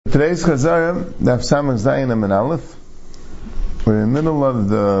Today's Chazara, Daf Samach Zayin Amin Aleph. We're in the middle of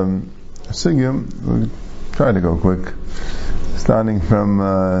the Sugya. We'll try to go quick. Starting from,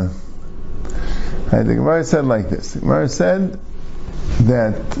 the Gemara said like this. The Gemara said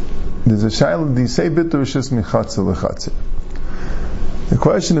that there's a Shaila, do you say Bitur Rishus Michatzer L'Chatzer? The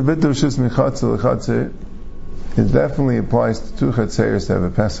question of Bitur Rishus Michatzer L'Chatzer it definitely applies to two Chatzeiros that have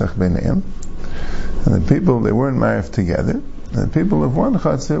a Pesach B'neihem. And the people, they weren't married together. And the people of one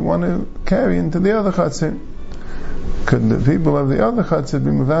Chatzir want to carry into the other Chatzir. Could the people of the other Chatzir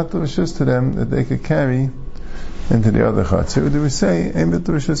be Mevatel Rishus to them that they could carry into the other Chatzir? Or do we say, Ein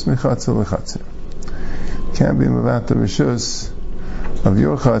Bitur Rishus Michatzer L'Chatzer? Can't be Mevatel Rishus of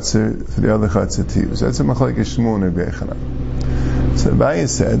your Chatzir for the other Chatzir to use. That's a Machlekes Shmuel and Rabbi Yochanan. So Abaye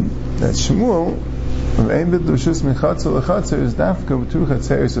said that Shmuel of Ein Bitur Rishus Michatzer L'Chatzer is dafka with two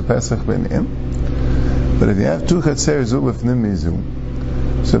Chatzeiros of Pesach B'neihem. But if you have two Chatzeros ulif nimizu,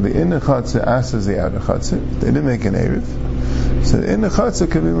 so the inner Chatzer asks the outer Chatzer, they didn't make an Erev. So the inner Chatzer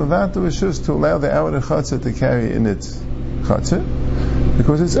can be Mevatel Rishus to allow the outer Chatzer to carry in its Chatzer,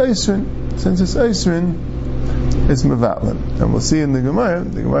 because it's Eisrin. Since it's Eisrin, it's Mevatlan. And we'll see in the Gemara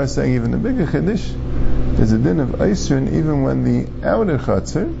is saying even the bigger Chiddush, there's a din of Eisrin even when the outer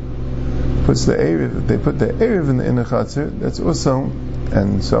Chatzer puts the Erev, if they put the Erev in the inner Chatzer, that's also,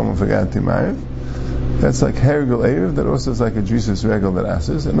 and someone forgot to marry. That's like Hergel Erev, that also is like a Jesus Regel that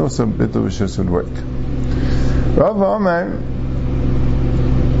asks, and also Bitur Rishus would work. Rav Amar,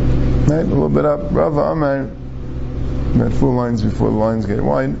 right, a little bit up, Rav Amar, about 4 lines before the lines get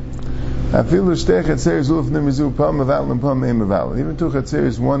wide. Afilu shtei chatzeros uluf nimizu pam mevatel and pam ein mevatel. Even two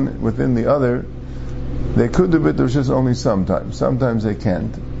chatzeros, one within the other, they could do Bitur Rishus only sometimes. Sometimes they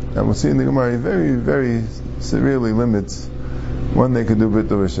can't. And we'll see in the Gemara, very, very severely limits when they could do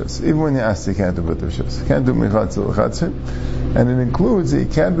Bitur Rishus. Even when you ask, you can't do Bitur Rishus. You can't do Michatzer L'Chatzer. And it includes that you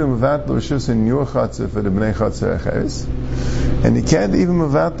can't be Mevatel Rishus in your Chatzer for the Bnei Chatzer Acheres. And you can't even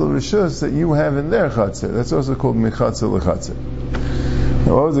Mevatel Rishus that you have in their Chatzer. That's also called Michatzer L'Chatzer.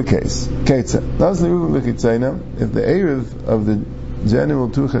 Now what was the case? Ketzah. If the Erev of the general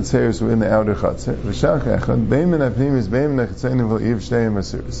two Chatzeros were in the outer Chatzer, V'shach Echad, Bein min ha'pnimis, Bein min ha'chatzeinim v'le'iv shteihem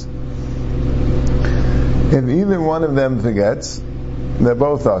asuros. If either one of them forgets, they're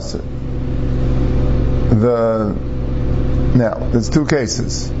both asur. Now, there's two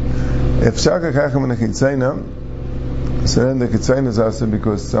cases. If shakach hachem and a chitzayna, so then the chitzayna is asur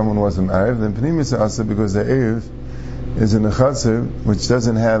because someone wasn't Erev, then pnimis is asur because the Erev is in a chatzir which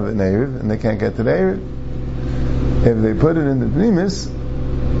doesn't have an Erev, and they can't get to the Erev. If they put it in the pnimis,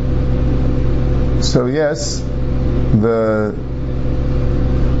 so yes, if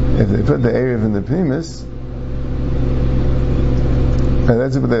they put the Erev in the pnimis, and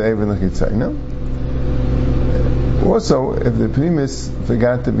that's what the Erev in the Chitzayna. Also, if the Pnimis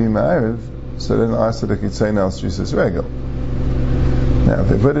forgot to be Ma'arev, so then also the Chitzayna al Jesus Regel. Now, if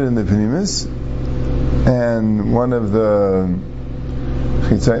they put it in the Pnimis, and one of the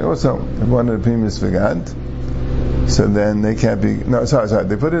Chitzayna, also, if one of the Pnimis forgot, so then they can't be,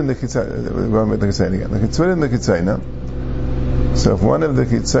 they put it in the Chitzayna, let me say it again. They put it in the Chitzayna, so if one of the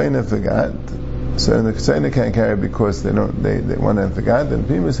Chitzayna forgot, so the Chitzayna can't carry because they one of them forgot, then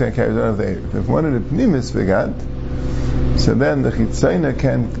the Pnimis can't carry, they don't have the Erev. If one of the Pnimis forgot, so then the Chitzayna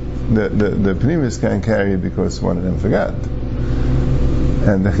the Pnimis can't carry because one of them forgot.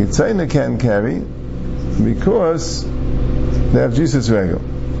 And the Chitzayna can't carry because they have Jesus Regel.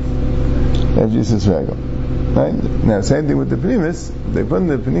 Right? Now, same thing with the Pnimis. They put in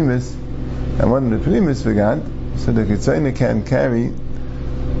the Pnimis, and one of the Pnimis forgot, so the Chitzayna can't carry.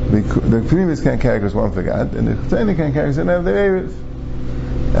 The Pnimis can't carry because one forgot, and the Chitzayna can't carry because they don't have the Erev.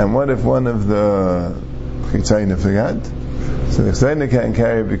 And what if one of the Chitzayna forgot? So the Chitzayna can't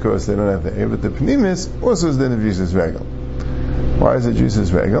carry because they don't have the Erev, but the Pnimis also is then of Jesus Regel. Why is it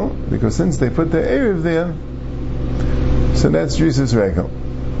Jesus Regel? Because since they put the Erev there, so that's Jesus Regel.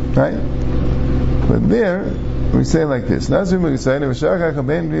 Right? But there, we say like this. Now say if one of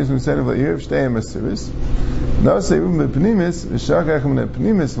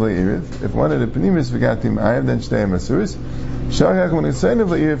the Pnimis forgot the Ma'arev, then Shteihem Asuros. If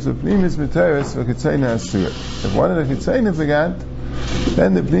one of the Chitzayna forgot,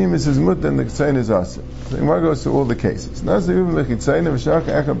 then the Pnimis is mut and the Chitzayna is asur. So the Gemara goes to all the cases. They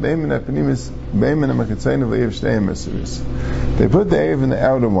put the Erev in the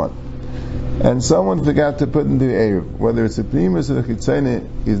outer one, and someone forgot to put in the Erev, whether it's a Pnimis or the Chitzayna,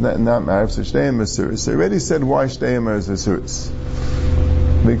 is not Ma'arev, so Shteihem Asuros. So I already said why Shteihem Asuros.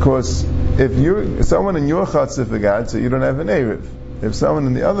 Because if someone in your Chatzah forgot, so you don't have an Erev. If someone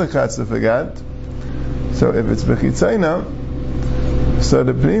in the other Chatzah forgot, so if it's Bechitzayna, So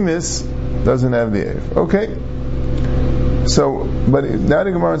the primis doesn't have the Erev. Okay. So, but now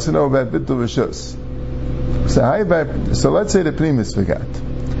the Gemara wants to know about Bittul Rishus. So let's say the primis forgot.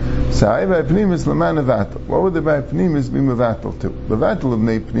 So I by primis l'man avatal. What would the by primis be mevatal to? Mevatal of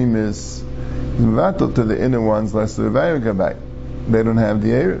nei primis is mevatal to the inner ones, less the vayim gabay. They don't have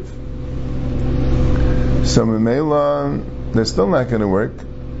the Erev. So Memela, they're still not going to work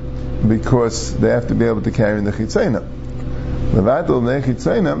because they have to be able to carry in the chitzayna. Mevatal of nei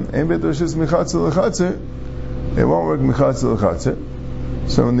chitzayna, ein betushis michatzel l'chatzer. It won't work michatzel l'chatzer.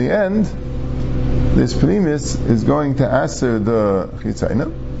 So in the end, this primis is going to answer the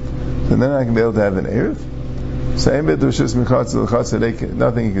chitzayna. And then I can be able to have an Erev. Same bit of Shus Mechatzel Chatzel,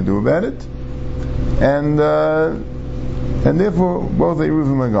 nothing you can do about it. And therefore, both the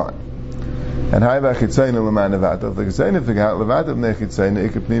Eruvim are gone. And Haiva Chitzayna L'man Levata. If the Chitzayna forgot Levata B'nei Chitzayna,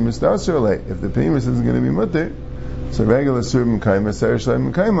 Ika Pnimis D'Asur. If the Pnimis isn't going to be Mutter, so regular Sur M'Kaima, Ser Shlai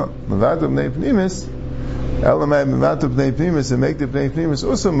M'Kaima. Levata B'nei Pnimis, Elamai Levata B'nei Pnimis, and make the B'nei Pnimis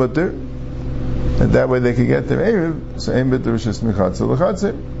also Mutter. And that way they can get their Erev. Same bit of Shus Mechatzel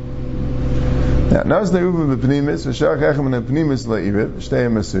L'Chatzel. Now, Nas Ne'uvim b'pnimis, v'shach echem in the pnimis la'iriv, shtei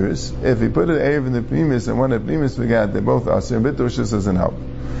masuris. If he put an erev in the pnimis and one of the pnimis forgot, they both asir, and bitushis doesn't help.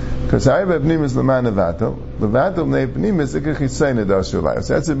 Because I have a pnimis l'man avatel, l'vatel b'nei pnimis, ikach chitzayna d'asir l'ayos.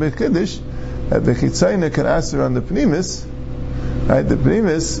 That's a big chiddush, that the chitzayna can asir on the pnimis, right, the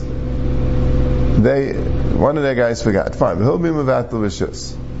pnimis, one of their guys forgot. Fine, but he'll be mevatel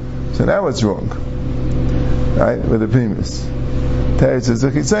v'shus. So now what's wrong? Right, with the pnimis? Teretz says the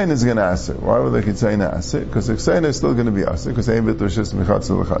chitzayna is going to answer. Why would the chitzayna answer? Because the chitzayna is still going to be answer. Because ein bit rishus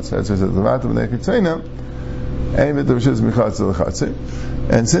michatzel l'chatzer. That's why it says levatam b'nei chitzayna. Ein bit rishus michatzel l'chatzer.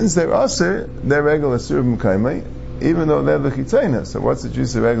 And since they're answer, they're regular surubim kaimai, even though they're the chitzayna. So what's the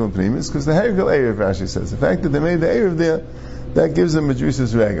juice of regular primis? Because the hergel erev, Rashi says, the fact that they made the erev there, that gives them a juice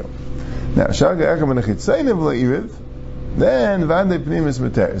as regel. Now shaga echam and chitzayna v'le'erev, then v'adei primis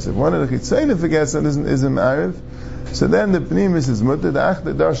materis. If one of the chitzayna forgets and isn't erev, so then the pnimis is mutter, the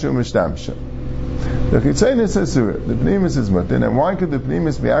achta dashu mishtamsha. The chitzayna says to it, the pnimis is mutter, and why could the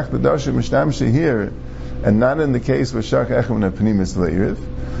pnimis be achta dashu mishtamsha here, and not in the case where shach echem and pnimis le'iriv?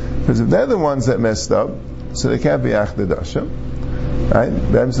 Because if they're the ones that messed up, so they can't be achta dasha, right?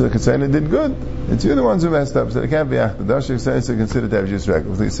 So the chitzayna did good. It's you the ones who messed up, so they can't be achta dasha. Chitzayna is considered to have just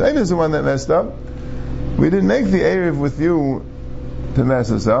regular. If the chitzayna is the one that messed up, we didn't make the erev with you to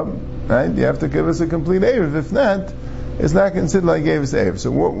mess us up. Right? You have to give us a complete Erev. If not, it's not considered like gave us Erev.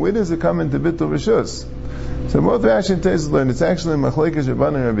 So where does it come into Bittul Rishus? So both Rashi and Teisus learn it's actually Machlekes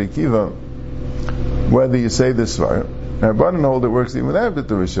Rabbanan and Rabbi Akiva whether you say this Svar. Rabbanan hold it works even without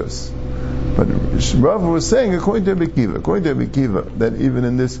Bittul Rishus. But Rav was saying according to Rabbi Akiva, that even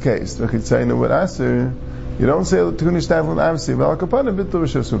in this case, the Chitzayna would answer, you don't say Tukunish Tafel Amsi, but Al Kapana Bittul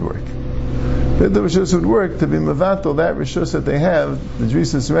Rishus would work. The Rishus would work to be mevatel that Rishus that they have, the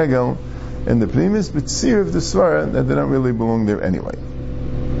Drisas Regel, and the Primis, but Sir of the Svara, that they don't really belong there anyway.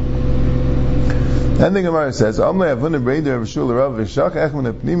 And the Gemara says, one of the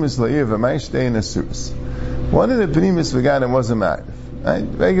Primis forgot and wasn't mad. Right?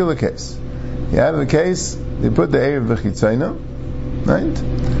 Regular case. You have a case, they put the Erev v'chitzayna, right?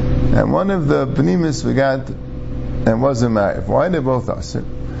 And one of the Primis forgot and wasn't mad. Why they both asir?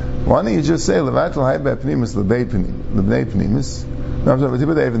 Why don't you just say levatel ha'ibay pnimis lebnei pnimis? No, I'm sorry, but you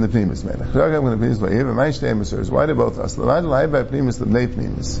put the in the pnimis, man. Why they both us? Levatel ha'ibay pnimis lebnei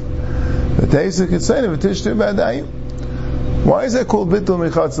pnimis. Why is that called bittul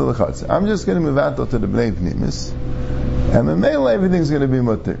mechatzel l'chatzel? I'm just going to move out to the bnei pnimis, and the male everything's going to be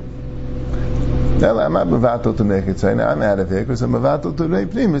mutter. Now I'm not mevatel to mechitzayna. I'm out of here because I'm mevatel to bnei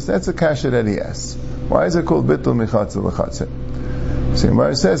pnimis. That's a kasha that he asks. Why is it called bittul mechatzel l'chatzel? So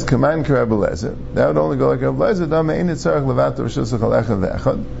Gemara says, "Kaman Rabbi That would only go like Rabbi Lezer.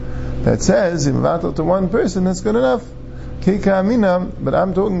 That says, if mevatel to one person, that's good enough. Kika amina, but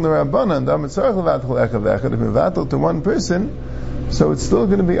I'm talking the Rabbanan. If mevatel to one person, so it's still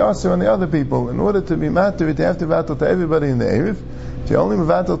going to be aser on the other people. In order to be matter, you have to mevatel to everybody in the erev. If you only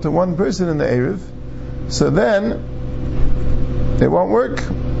mevatel to one person in the erev, so then it won't work.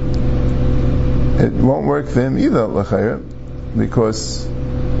 It won't work for him either, l'chayr. Because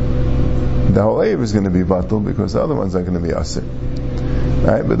the whole Erev is going to be batal, because the other ones are going to be asir.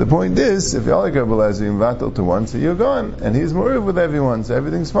 Right? But the point is, if you're like Rabbi Lezer, you batal to one, so you're gone, and he's morev with everyone, so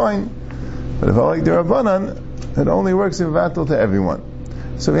everything's fine. But if I like the Rabbanan, it only works if batal to everyone.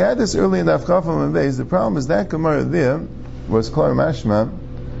 So we had this early in the Afkafam and Beis. The problem is that Gemara there was klar mashma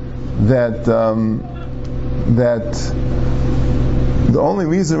that The only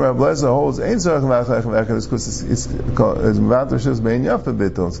reason Rav Lezer holds Ein Tzarech L'Chalecha V'Echad is because it's Mevatel Rishus Bein Yafa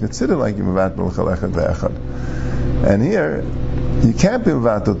Bittul. It's considered like you Mevatel L'Chalecha V'Echad. And here, you can't be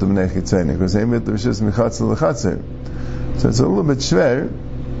Mevatel to B'nei Chitzoni because Ein Bittul Rishus Mechatzer L'Chatzer. So it's a little bit schwer.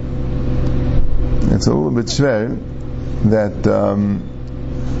 It's a little bit schwer that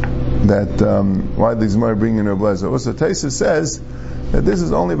why the Gemara bring in Rav Lezer. Also, Taisa says that this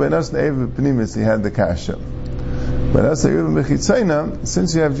is only by Nas Ne'ev Pnimis he had the kasha. But as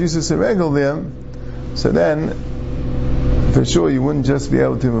since you have Jesus Regel there, so then for sure you wouldn't just be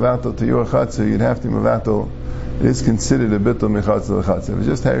able to mevatel to your chatzah, you'd have to mevatel. It is considered a bittul mechatzer l'chatzah. If it's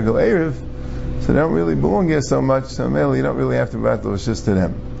just Regel Erev, so they don't really belong here so much, so mainly you don't really have to mevatel, it's just to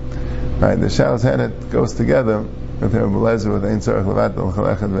them. Right, the Shalos Hanet goes together with Rav Lezer with Ein Tzarech Levatel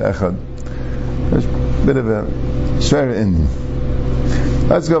L'Chalecha V'Echad. There's a bit of a shver in.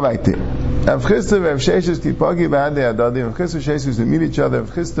 Let's go back to it. Rav Chisda and Rav Sheshes Kipagi B'Hadei Adadim. Rav Chisda and Rav Sheshes would meet each other.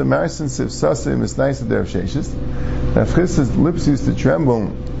 Rav Chisda Marsin Sif Sasim is nice to Rav Sheshes. Rav Chisda's lips used to tremble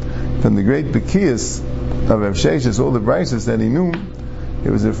from the great Bekias of Rav Sheshes, all the brises that he knew.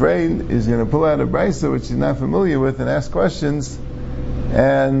 He was afraid he's going to pull out a brisa which he's not familiar with and ask questions,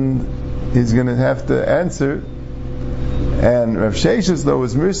 and he's going to have to answer. And Rav Sheshes, though,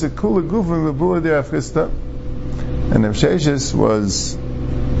 was Mirsa Kula Gufim V'Bula De Rav Chisda, and Rav Sheshes was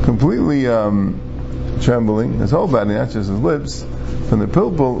completely trembling, his whole body, not just his lips, from the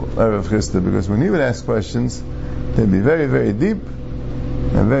pilpul of Rav Chisda, because when he would ask questions, they'd be very, very deep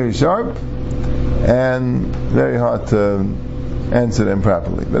and very sharp and very hard to answer them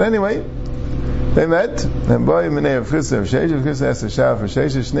properly. But anyway, they met, and boy, Minei Rav Chisda, Rav Sheshes, Rav Chisda asked the Shah for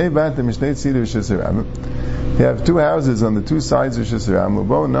Sheshes, Shnei Batim, Shnei Tzidu, Shesirama. You have two houses on the two sides of Shesirama,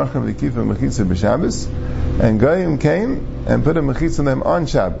 Bo, Nacham, V'Kifa, Mechitza, B'Shabbos, and Goyim came and put a mechitza on them on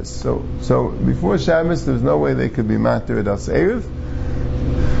Shabbos. So before Shabbos, there was no way they could be matir at As Erev.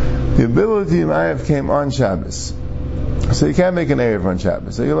 The ability of Erev came on Shabbos. So you can't make an Erev on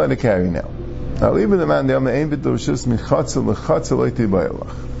Shabbos. So you let it carry now. According to the man the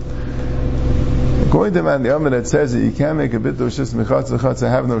Omer that says that you can't make a bit of shus mechatzel l'chatzel,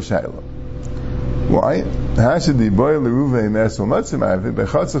 have no shayla. Why? How should the boy l'ruvei me'esol matzim ma'ariv? By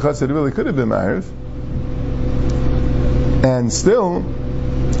chatzel l'chatzel it really could have been ma'ariv. And still,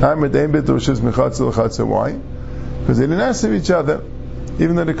 why? Because they didn't answer each other,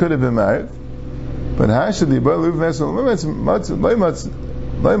 even though they could have been married. But how should the boy live vessel?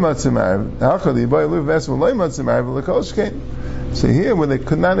 So here, when they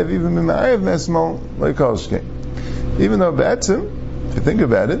could not have even been married, even though Batsim, if you think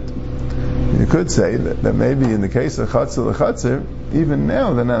about it, you could say that maybe in the case of Chatzah l'Chatzah, even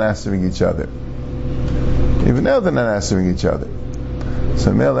now they're not answering each other. Even now they're not answering each other.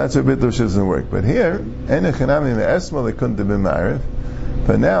 So male, that's where Bittul doesn't work. But here, Enechanami Me'esma, they couldn't have been married.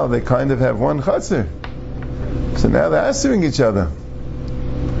 But now they kind of have one Chatzah. So now they're answering each other.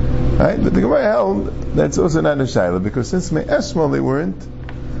 Right? But the Gemara held that's also not a Shaila, because since Me'esma they weren't,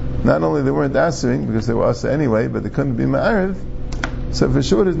 not only they weren't answering, because they were also anyway, but they couldn't be married. So for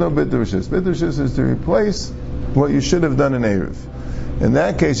sure there's no Bittul Shus. Bittul Shus is to replace what you should have done in Erev. In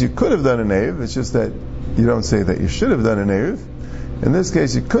that case, you could have done an Erev, it's just that you don't say that you should have done an Erev. In this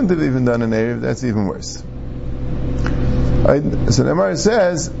case, you couldn't have even done an Erev, that's even worse. So the Gemara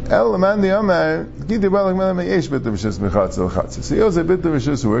says, El Laman the Amar, Gidi Balak Melam Yesh Bittul Rishus Mechatzel L'Chatzah. So Yosef Bittul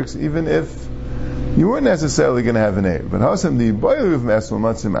Rishus works, even if you weren't necessarily going to have an Erev. But Hasam the Boiler of Mesel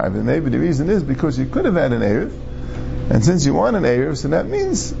Matzim Arvin, maybe the reason is because you could have had an Erev, and since you want an Erev, so that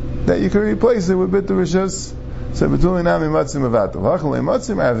means that you can replace it with Bittul Rishus. So B'tulin Nami Matzim Avatel. Hachalei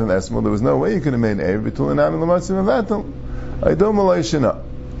Matzim Arvin Esmol. There was no way you could have made an Erev. B'tulin Nami Matzim Avatel. Aydom Malay Shana.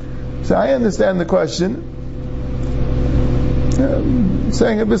 So I understand the question.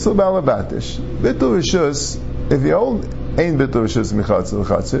 Saying a Bissel Balabatish. Bittul Rishus, if you hold Ein Bittul Rishus Mechatzel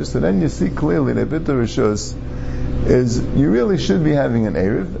L'Chatzah, so then you see clearly that Bittul Rishus is, you really should be having an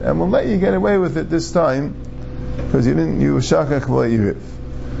Erev, and we'll let you get away with it this time, because you were Shakach V'la Erev.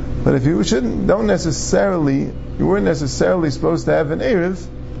 But if you weren't necessarily supposed to have an Erev,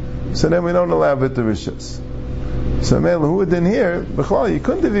 so then we don't allow Bittul Rishus. So Mele, who would then hear, B'chlal, you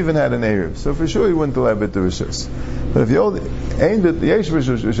couldn't have even had an Erev, so for sure you wouldn't allow Bittul Rishus. But if you hold Ein Yesh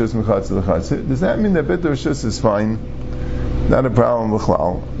Rishus Mechatzel L'Chatzah, does that mean that Bittul Rishus is fine? Not a problem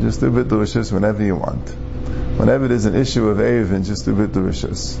B'chlal. Just do Bittul Rishus whenever you want. Whenever there's an issue of Erev, and just do Bittul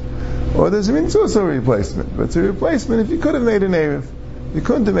Rishus. Or does it mean it's also a replacement? But it's a replacement if you could have made an Erev. You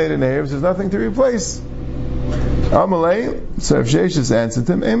couldn't have made an Erev, there's nothing to replace. Amalei, so Rav Sheshes answered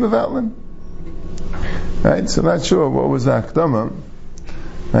him, Ein Mevatlin. Right, so I'm not sure what was the Akdama.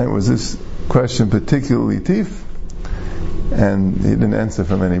 Right, was this question particularly teef? And he didn't answer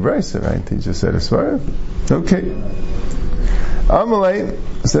from any brisa, right? He just said a svara. Okay. Amalei,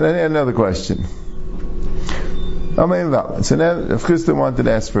 so then he had another question. So now, if Chisda wanted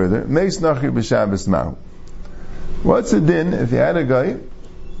to ask further, Meis Nachri b'Shabbos Mahu. What's the din if you had a guy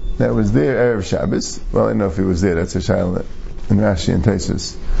that was there Erev Shabbos? Well, I don't know if he was there, that's a shayla in Rashi and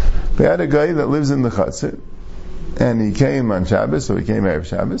Taisus. If you had a guy that lives in the Chatzir, and he came on Shabbos, so he came Erev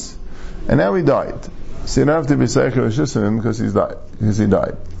Shabbos, and now he died. So you don't have to be Seicher Rishus of him because he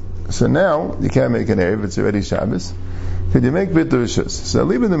died. So now, you can't make an Erev, it's already Shabbos. Could you make Bit Rishus? So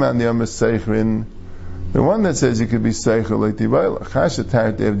leave the man the Yamas Seicherin. The one that says you could be Seicher like Tibayla. Chashat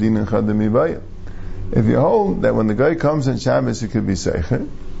Tart Evdin and Chadam Ibayla. If you hold that when the guy comes on Shabbos, you could be Seicher,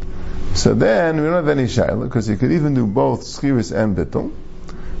 so then we don't have any Shaila, because you could even do both Schiris and Bittul.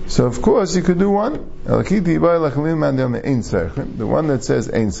 So of course you could do one. The one that says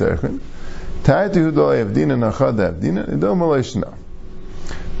Ein Seicher.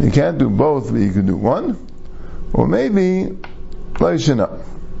 You can't do both, but you could do one. Or maybe Leishana.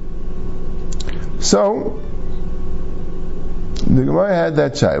 So the Gemara had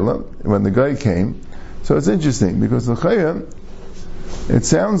that Shaila when the guy came. So it's interesting because it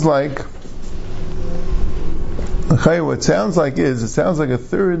sounds like a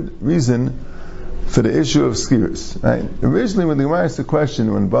third reason for the issue of skiris. Right? Originally, when the Gemara asked the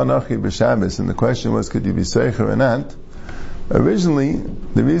question, when Banachi b'Shabbos, and the question was, could you be seicher or not? Originally,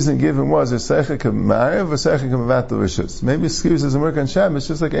 the reason given was, is seicher k'ma'arev or seicher k'mavatal rishus. Maybe skiris doesn't work on Shabbos,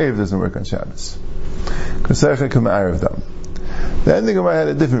 just like Erev doesn't work on Shabbos. Because seicher k'ma'arev dam. Then the Gemara had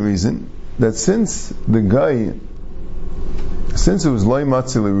a different reason, that since it was loy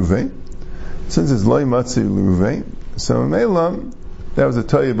matzi l'ruvei, so Meilam, that was a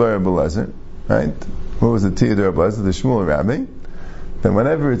Toya Bar Belezer, right? What was the Toya Bar Belezer? The Shmuel Rabbi. Then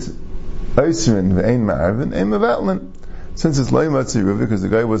whenever it's Oisrin v'ein ma'arvin, ein mevatlin. Since it's loy matzi l'ruvei, because the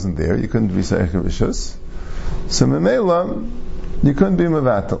guy wasn't there, you couldn't be seicher rishus. So Meilam, you couldn't be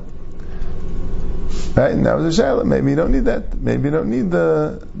mevatel. Right? And that was a shayla. Maybe you don't need that. Maybe you don't need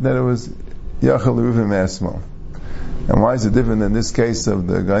that it was Yachal Ruvim Asmo. And why is it different in this case of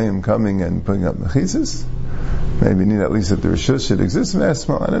the Goyim coming and putting up mechitzas? Maybe you need at least that the Rishus should exist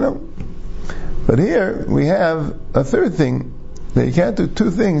Asmo. I don't know. But here we have a third thing, that you can't do two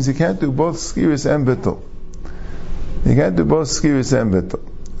things. You can't do both Skiris and Bittul. You can't do both Skiris and Bittul.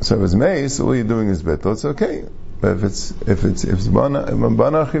 So if it's Meis, all you're doing is Bittul, it's okay. But if it's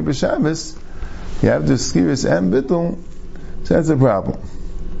Banachi b'Shabbos, you have the Skiris and Bittul, so that's a problem.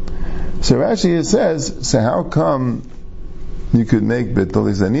 So Rashi says, so how come you could make Bittul?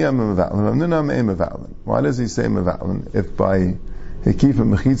 He said, why does he say Mevatlin? If by Hekifa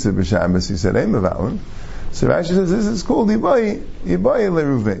Mechitza b'Shabbos he said Mevatlin. So Rashi says, this is called Ibai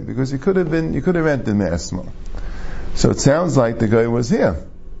Leruvei, because you could have rented Me'asmo. So it sounds like the guy was here.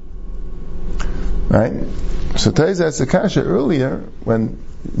 Right? So Taiz asked the Kasha earlier, when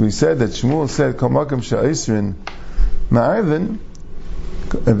we said that Shmuel said, Kol Makom Sha'isrin Ma'arvin,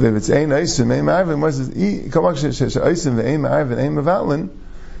 if it's Ein Eisrim, Ein Ma'arvin, what says, Kol Makom Sha'isrin Ve'ein Ma'arvin, Ein Mevatlin,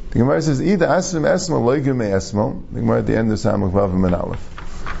 the Gemara says, Ida Asrim Esmo, Loigim Me'esmo, the Gemara at the end of Samach Vav and Aleph.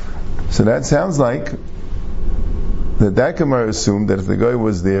 So that sounds like that Gemara assumed that if the guy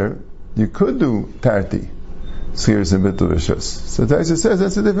was there, you could do Tarti, Skiris and Bittul Rishus. So Taisa says,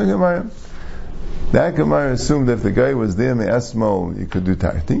 that's a different Gemara. That Gemara assumed that if the guy was there me'esmo, you could do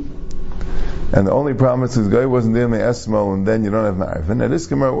Tarti. And the only problem is the guy wasn't there me'esmo, and then you don't have ma'arvin. Now this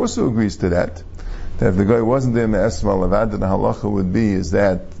Gemara also agrees to that if the guy wasn't there me'esmo, levad, the halacha would be is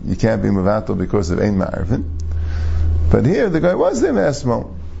that you can't be mevatel because of ein ma'arvin. But here the guy was there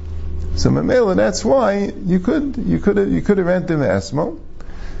me'esmo. So memela, that's why you could have rented me'esmo,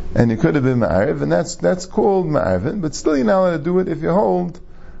 and you could have been ma'arv, and that's called ma'arvin. But still, you're not allowed to do it if you hold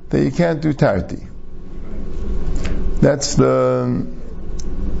that you can't do tarti. That's the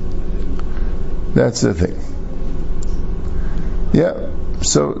thing. Yeah.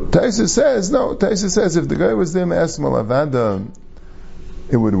 So Taisa says if the guy was there me'esmo lavada,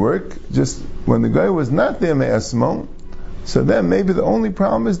 it would work. Just when the guy was not there me'esmo, so then maybe the only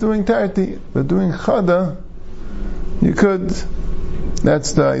problem is doing tarti, but doing chada, you could.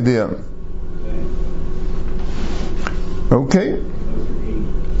 That's the idea. Okay.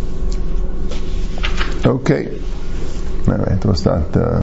 All right. We'll start.